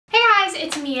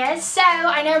it's Mia. So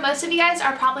I know most of you guys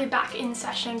are probably back in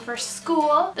session for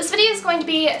school. This video is going to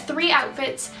be 3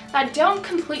 outfits that don't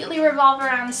completely revolve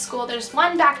around school. There's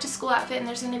one back to school outfit and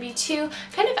there's going to be 2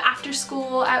 kind of after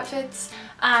school outfits.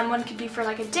 One could be for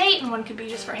like a date and one could be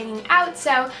just for hanging out. So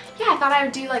yeah, I thought I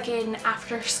would do like an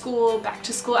after school, back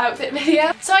to school outfit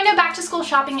video. So I know back to school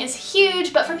shopping is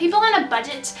huge, but for people on a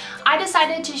budget, I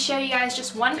decided to show you guys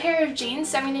just 1 pair of jeans.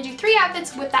 So I'm going to do 3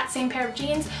 outfits with that same pair of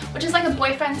jeans, which is like a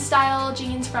boyfriend style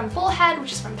jeans from Bullhead,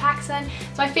 which is from Pakistan.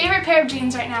 It's my favorite pair of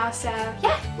jeans right now. So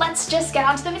yeah, let's just get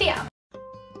on to the video.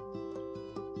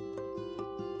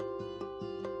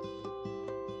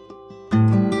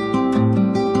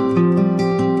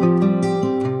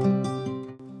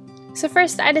 So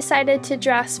first I decided to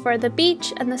dress for the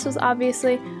beach, and this was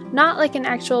obviously not like an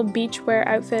actual beachwear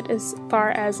outfit as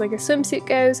far as like a swimsuit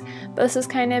goes, but this is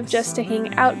kind of just to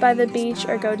hang out by the beach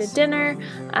or go to dinner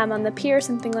on the pier,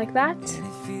 something like that.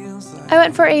 I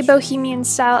went for a bohemian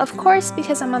style, of course,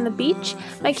 because I'm on the beach.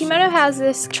 My kimono has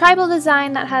this tribal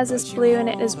design that has this blue in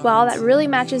it as well that really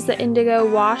matches the indigo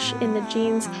wash in the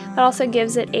jeans, that also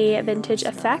gives it a vintage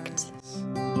effect.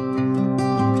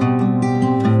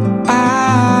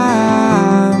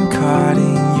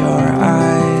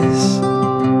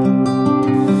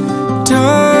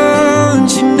 Don't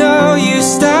you know you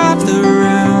stop the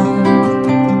room,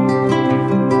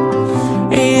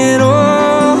 and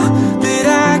all that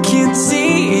I can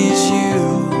see is you.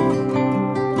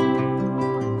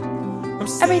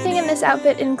 Everything in this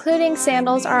outfit, including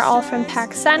sandals, are all from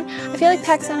Pakistan. I feel like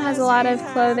Pakistan has a lot of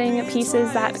clothing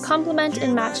pieces that complement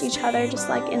and match each other, just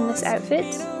like in this outfit.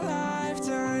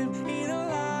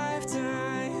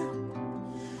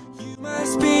 You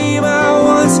must be my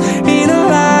once in a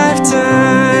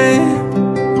lifetime.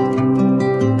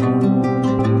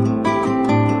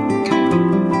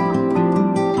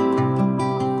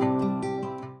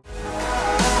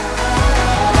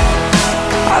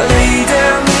 I lay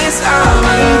down this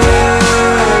armor.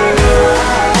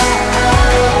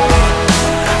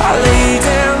 I lay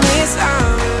down this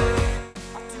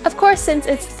armor. Of course, since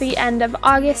it's the end of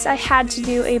August, I had to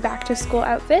do a back to school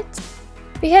outfit.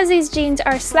 Because these jeans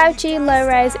are slouchy,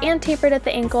 low-rise, and tapered at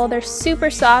the ankle, they're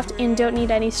super soft and don't need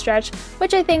any stretch,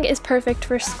 which I think is perfect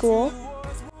for school.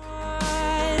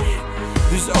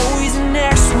 There's always a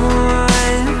next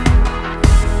one.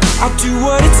 I'll do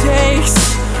what it takes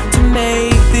to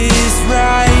make this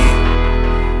right.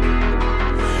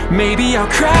 Maybe I'll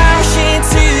crash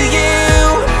into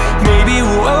you. Maybe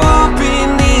we'll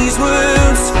open these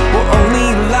wounds. We're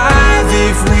only alive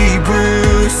if we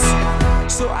bruise.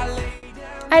 So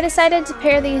I decided to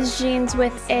pair these jeans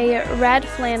with a red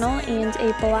flannel and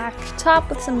a black top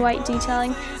with some white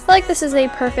detailing. I feel like this is a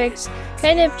perfect,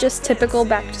 kind of just typical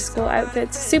back to school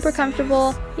outfit. Super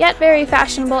comfortable, yet very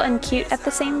fashionable and cute at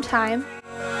the same time.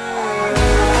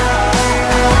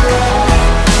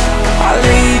 I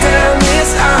lay down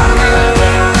this armor.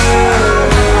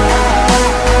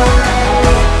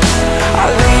 I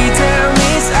lay down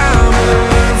this armor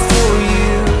for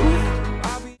you.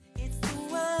 It's the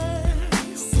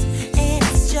worst, and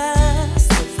it's just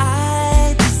what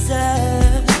I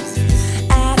deserve.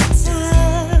 Out of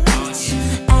touch,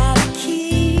 out of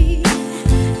key,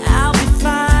 I'll be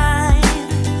fine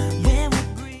when we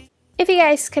breathe. If you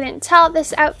guys couldn't tell,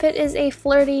 this outfit is a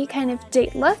flirty kind of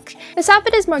date look. This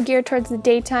outfit is more geared towards the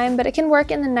daytime, but it can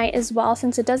work in the night as well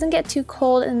since it doesn't get too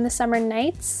cold in the summer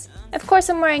nights. Of course,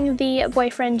 I'm wearing the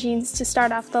boyfriend jeans to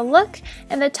start off the look,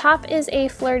 and the top is a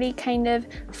flirty kind of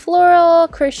floral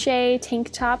crochet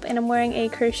tank top, and I'm wearing a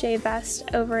crochet vest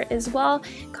over it as well.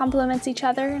 It complements each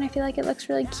other, and I feel like it looks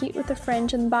really cute with the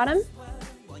fringe in the bottom.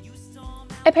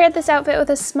 I paired this outfit with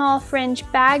a small fringe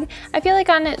bag. I feel like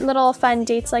on little fun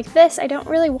dates like this, I don't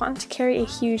really want to carry a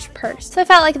huge purse. So I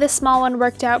felt like this small one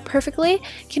worked out perfectly.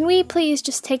 Can we please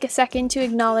just take a second to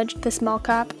acknowledge the small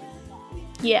cup?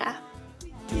 Yeah.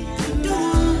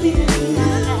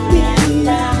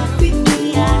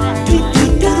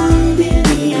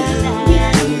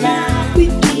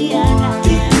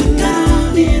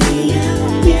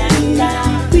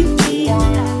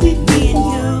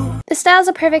 The style is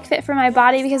a perfect fit for my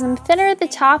body because I'm thinner at the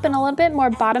top and a little bit more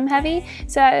bottom heavy,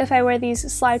 so if I wear these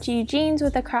slouchy jeans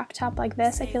with a crop top like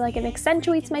this, I feel like it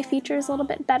accentuates my features a little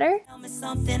bit better. Tell me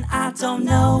something I don't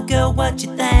know, girl, what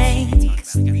you think?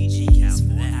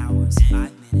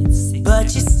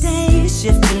 But you stay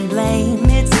shifting blame.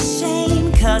 It's a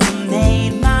shame 'cause I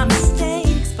made my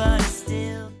mistakes, but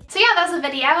still. So yeah, that's the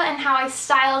video and how I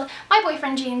styled my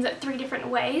boyfriend jeans 3 different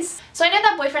ways. So I know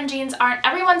that boyfriend jeans aren't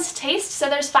everyone's taste, so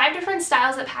there's 5 different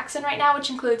styles at PacSun right now, which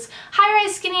includes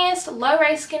high-rise skinniest,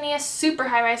 low-rise skinniest, super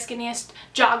high-rise skinniest,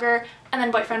 jogger, and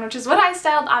then boyfriend, which is what I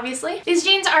styled, obviously. These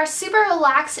jeans are super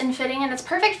relaxed and fitting, and it's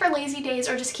perfect for lazy days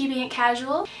or just keeping it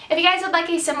casual. If you guys would like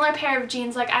a similar pair of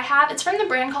jeans like I have, it's from the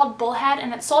brand called Bullhead,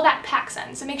 and it's sold at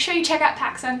PacSun, so make sure you check out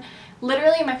PacSun,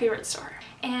 literally my favorite store.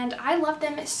 And I love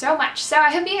them so much. So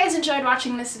I hope you guys enjoyed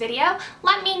watching this video.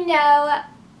 Let me know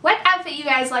what outfit you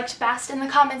guys liked best in the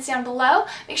comments down below.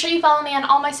 Make sure you follow me on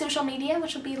all my social media,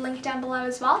 which will be linked down below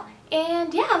as well.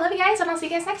 And yeah, I love you guys, and I'll see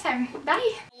you guys next time.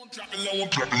 Bye!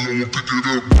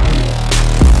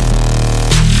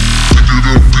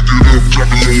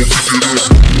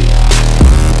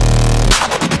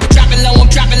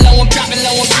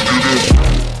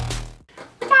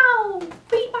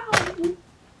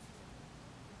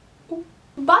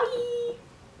 Bye!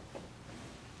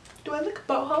 Do I look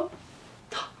boho?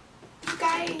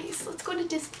 Guys, let's go to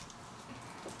Disney.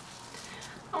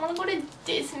 I want to go to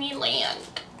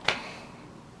Disneyland.